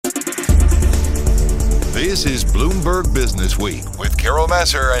This is Bloomberg Businessweek with Carol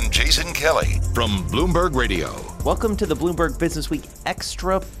Massar and Jason Kelly from Bloomberg Radio. Welcome to the Bloomberg Businessweek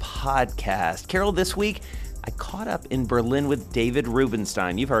Extra podcast. Carol, this week, I caught up in Berlin with David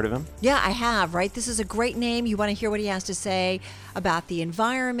Rubenstein. You've heard of him? Yeah, I have, right? This is a great name. You want to hear what he has to say about the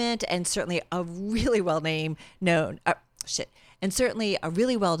environment, and certainly a really well-known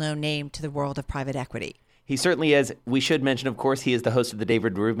name to the world of private equity. He certainly is. We should mention, of course, he is the host of the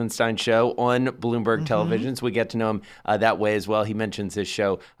David Rubenstein Show on Bloomberg Television, so we get to know him that way as well. He mentions his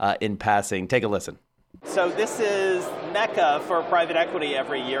show in passing. Take a listen. So this is Mecca for private equity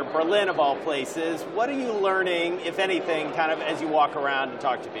every year, Berlin of all places. What are you learning, if anything, kind of as you walk around and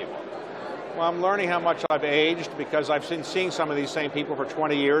talk to people? Well, I'm learning how much I've aged because I've been seeing some of these same people for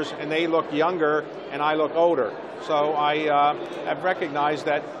 20 years, and they look younger, and I look older. So I have recognized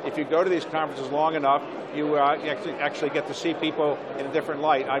that if you go to these conferences long enough, you actually get to see people in a different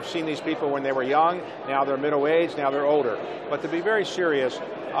light. I've seen these people when they were young, now they're middle-aged, now they're older. But to be very serious,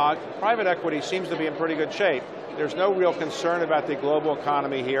 private equity seems to be in pretty good shape. There's no real concern about the global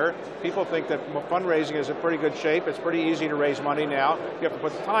economy here. People think that fundraising is in pretty good shape. It's pretty easy to raise money now. You have to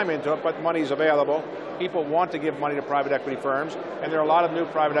put the time into it, but money's available. People want to give money to private equity firms, and there are a lot of new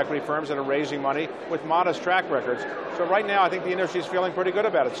private equity firms that are raising money with modest track records. So right now, I think the industry is feeling pretty good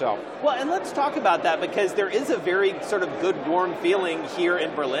about itself. Well, and let's talk about that, because there is a very sort of good, warm feeling here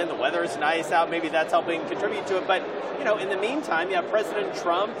in Berlin. The weather is nice out. Maybe that's helping contribute to it. But, you know, in the meantime, you have President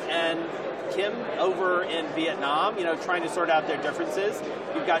Trump and Kim over in Vietnam, trying to sort out their differences.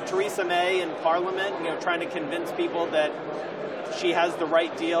 You've got Theresa May in Parliament, trying to convince people that she has the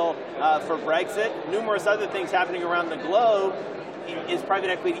right deal for Brexit. Numerous other things happening around the globe. Is private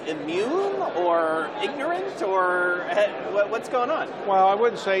equity immune or ignorant, or what's going on? Well, I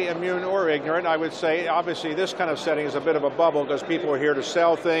wouldn't say immune or ignorant. I would say, obviously, this kind of setting is a bit of a bubble because people are here to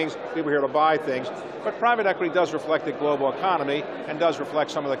sell things, people are here to buy things. But private equity does reflect the global economy and does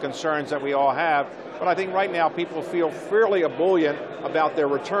reflect some of the concerns that we all have. But I think right now people feel fairly ebullient about their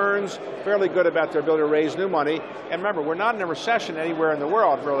returns, fairly good about their ability to raise new money. And remember, we're not in a recession anywhere in the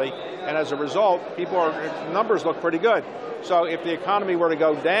world, really. And as a result, numbers look pretty good. So if the economy were to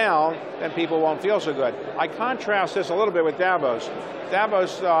go down, then people won't feel so good. I contrast this a little bit with Davos.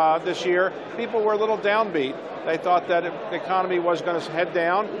 Davos this year, people were a little downbeat. They thought that the economy was going to head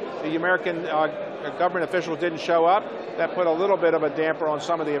down. The American government officials didn't show up. That put a little bit of a damper on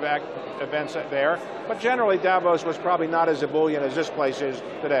some of the events there. But generally, Davos was probably not as ebullient as this place is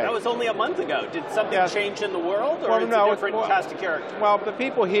today. That was only a month ago. Did something change in the world, or it's a different cast of characters? Well, the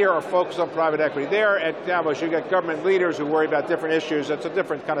people here are focused on private equity. There at Davos, you get government leaders who worry about different issues. It's a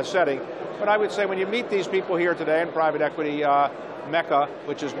different kind of setting. But I would say when you meet these people here today in private equity Mecca,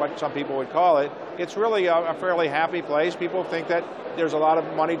 which is what some people would call it, it's really a fairly happy place. People think that there's a lot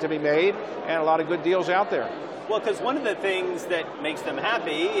of money to be made and a lot of good deals out there. Well, because one of the things that makes them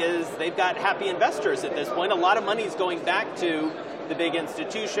happy is they've got happy investors at this point. A lot of money is going back to the big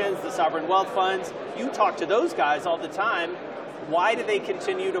institutions, the sovereign wealth funds. You talk to those guys all the time. Why do they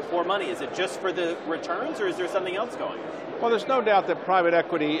continue to pour money? Is it just for the returns, or is there something else going on? Well, there's no doubt that private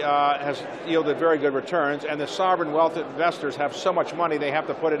equity has yielded very good returns, and the sovereign wealth investors have so much money they have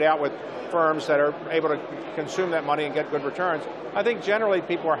to put it out with firms that are able to consume that money and get good returns. I think generally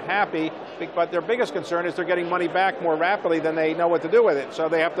people are happy, but their biggest concern is they're getting money back more rapidly than they know what to do with it. So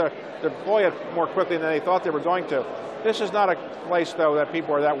they have to deploy it more quickly than they thought they were going to. This is not a place, though, that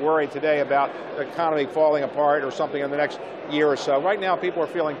people are that worried today about the economy falling apart or something in the next year or so. Right now, people are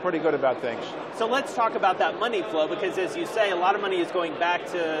feeling pretty good about things. So let's talk about that money flow, because as you say, a lot of money is going back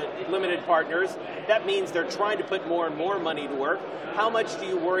to limited partners. That means they're trying to put more and more money to work. How much do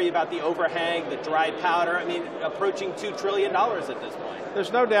you worry about the overhang, the dry powder? I mean, approaching $2 trillion at this point.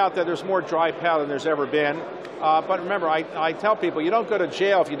 There's no doubt that there's more dry powder than there's ever been. But remember, I tell people, you don't go to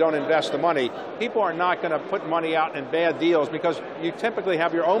jail if you don't invest the money. People are not going to put money out in bad deals because you typically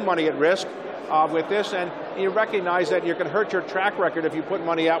have your own money at risk with this, and you recognize that you can hurt your track record if you put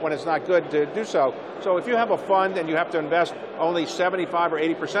money out when it's not good to do so. So if you have a fund and you have to invest only 75 or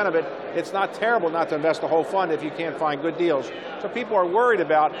 80% of it, it's not terrible not to invest the whole fund if you can't find good deals. So people are worried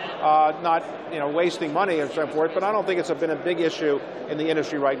about not wasting money and so forth, but I don't think it's been a big issue in the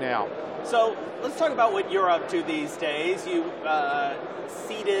industry right now. So let's talk about what you're up to these days. You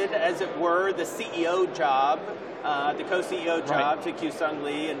ceded, as it were, the CEO job, the co-CEO job to Kyu-Sung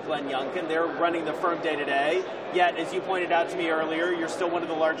Lee and Glenn Youngkin. They're running the firm day to day. Yet, as you pointed out to me earlier, you're still one of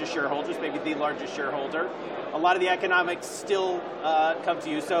the largest shareholders, maybe the largest shareholder. A lot of the economics still come to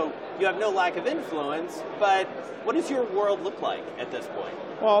you, so you have no lack of influence. But what does your world look like at this point?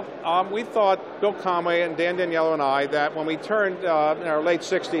 Well, we thought, Bill Conway and Dan Daniello and I, that when we turned in our late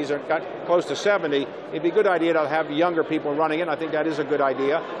 60s and got close to 70, it'd be a good idea to have younger people running it. I think that is a good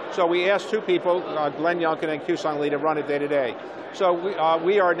idea. So we asked two people, Glenn Youngkin and Q-Sung Lee, to run it day to day. So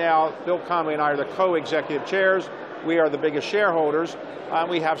we are now, Bill Conway and I are the co-executive chairs. We are the biggest shareholders.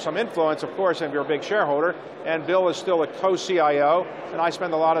 We have some influence, of course, if you're a big shareholder. And Bill is still a co-CIO, and I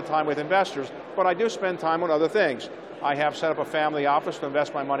spend a lot of time with investors. But I do spend time on other things. I have set up a family office to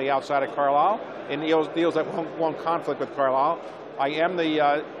invest my money outside of Carlyle in deals that won't conflict with Carlyle. I am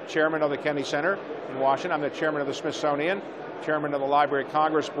the chairman of the Kennedy Center in Washington. I'm the chairman of the Smithsonian, chairman of the Library of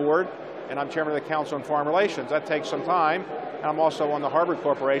Congress Board, and I'm chairman of the Council on Foreign Relations. That takes some time. And I'm also on the Harvard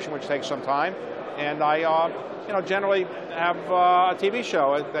Corporation, which takes some time. And I generally have a TV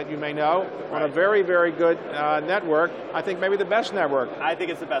show that you may know on a very, very good network. I think maybe the best network. I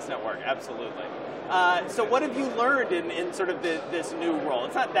think it's the best network, absolutely. So what have you learned in sort of this new role?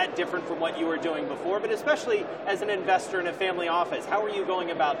 It's not that different from what you were doing before, but especially as an investor in a family office, how are you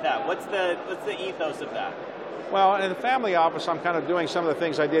going about that? What's the ethos of that? Well, in the family office, I'm kind of doing some of the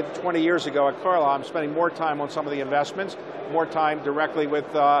things I did 20 years ago at Carlyle. I'm spending more time on some of the investments, more time directly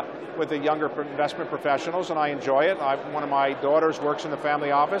with the younger investment professionals, and I enjoy it. One of my daughters works in the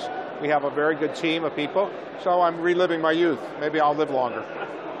family office. We have a very good team of people, so I'm reliving my youth. Maybe I'll live longer.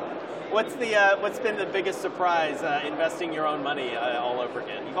 What's been the biggest surprise investing your own money all over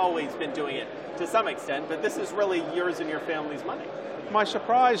again? You've always been doing it to some extent, but this is really yours and your family's money. My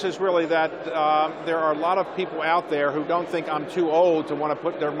surprise is really that there are a lot of people out there who don't think I'm too old to want to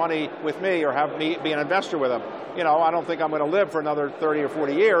put their money with me or have me be an investor with them. You know, I don't think I'm going to live for another 30 or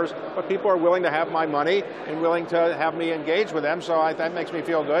 40 years, but people are willing to have my money and willing to have me engage with them, so that makes me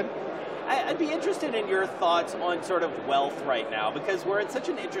feel good. I'd be interested in your thoughts on sort of wealth right now, because we're at such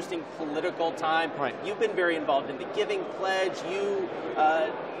an interesting political time. Right. You've been very involved in the Giving Pledge. You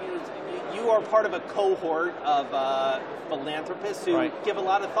are part of a cohort of philanthropists who give a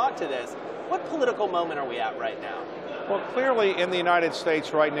lot of thought to this. What political moment are we at right now? Well, clearly in the United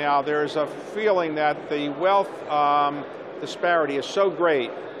States right now, there's a feeling that the wealth disparity is so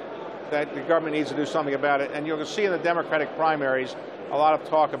great that the government needs to do something about it. And you'll see in the Democratic primaries a lot of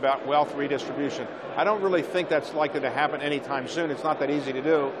talk about wealth redistribution. I don't really think that's likely to happen anytime soon. It's not that easy to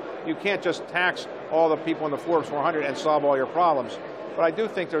do. You can't just tax all the people in the Forbes 400 and solve all your problems. But I do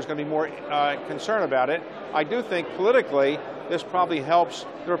think there's going to be more concern about it. I do think politically this probably helps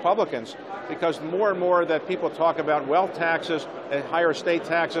the Republicans, because more and more that people talk about wealth taxes and higher state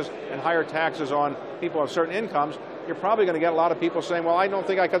taxes and higher taxes on people of certain incomes, you're probably going to get a lot of people saying, well, I don't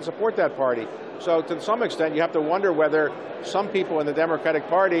think I can support that party. So to some extent, you have to wonder whether some people in the Democratic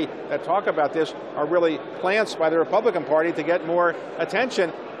Party that talk about this are really plants by the Republican Party to get more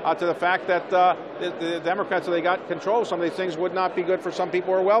attention to the fact that the Democrats, if they got control of some of these things, would not be good for some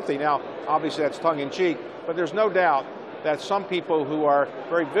people who are wealthy. Now, obviously that's tongue-in-cheek, but there's no doubt that some people who are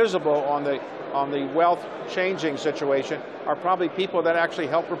very visible on the wealth changing situation are probably people that actually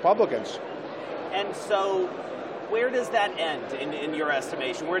help Republicans. And so where does that end in your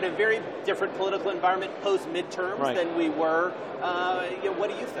estimation? We're in a very different political environment post-midterms than we were. What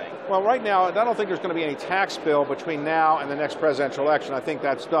do you think? Well, right now, I don't think there's going to be any tax bill between now and the next presidential election. I think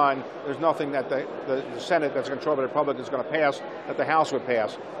that's done. There's nothing that the Senate that's controlled by the Republicans is going to pass that the House would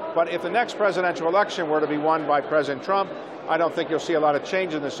pass. But if the next presidential election were to be won by President Trump, I don't think you'll see a lot of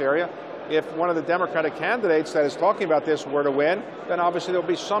change in this area. If one of the Democratic candidates that is talking about this were to win, then obviously there'll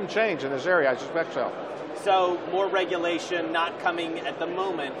be some change in this area. I suspect so. So more regulation not coming at the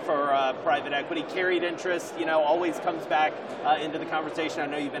moment for private equity. Carried interest, always comes back into the conversation. I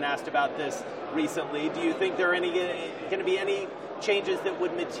know you've been asked about this recently. Do you think there are going to be any changes that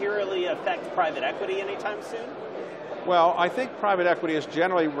would materially affect private equity anytime soon? Well, I think private equity is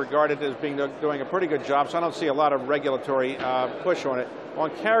generally regarded as doing a pretty good job, so I don't see a lot of regulatory push on it.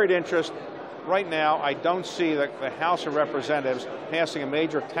 On carried interest, right now, I don't see the House of Representatives passing a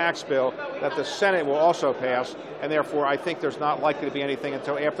major tax bill that the Senate will also pass, and therefore I think there's not likely to be anything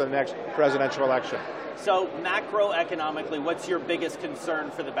until after the next presidential election. So macroeconomically, what's your biggest concern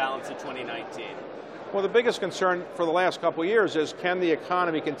for the balance of 2019? Well, the biggest concern for the last couple of years is, can the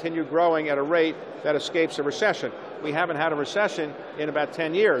economy continue growing at a rate that escapes a recession? We haven't had a recession in about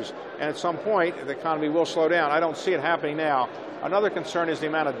 10 years, and at some point the economy will slow down. I don't see it happening now. Another concern is the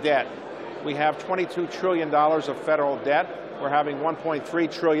amount of debt. We have $22 trillion of federal debt. We're having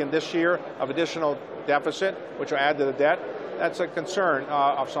 $1.3 trillion this year of additional deficit, which will add to the debt. That's a concern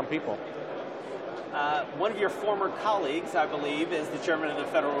of some people. One of your former colleagues, I believe, is the chairman of the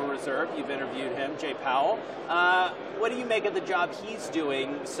Federal Reserve. You've interviewed him, Jay Powell. What do you make of the job he's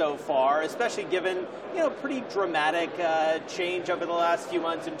doing so far, especially given, pretty dramatic change over the last few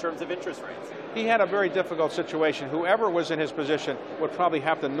months in terms of interest rates? He had a very difficult situation. Whoever was in his position would probably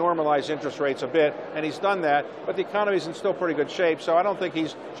have to normalize interest rates a bit, and he's done that, but the economy is in still pretty good shape, so I don't think he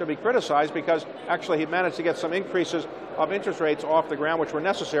should be criticized because actually he managed to get some increases of interest rates off the ground, which were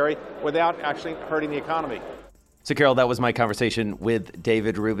necessary, without actually hurting the economy. So, Carol, that was my conversation with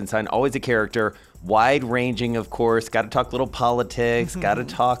David Rubenstein. Always a character, wide-ranging, of course. Got to talk little politics, got to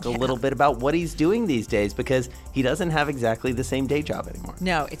talk a little bit about what he's doing these days because he doesn't have exactly the same day job anymore.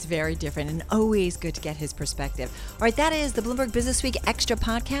 No, it's very different and always good to get his perspective. All right, that is the Bloomberg Businessweek Extra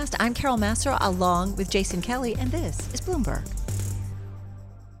Podcast. I'm Carol Massar along with Jason Kelly, and this is Bloomberg.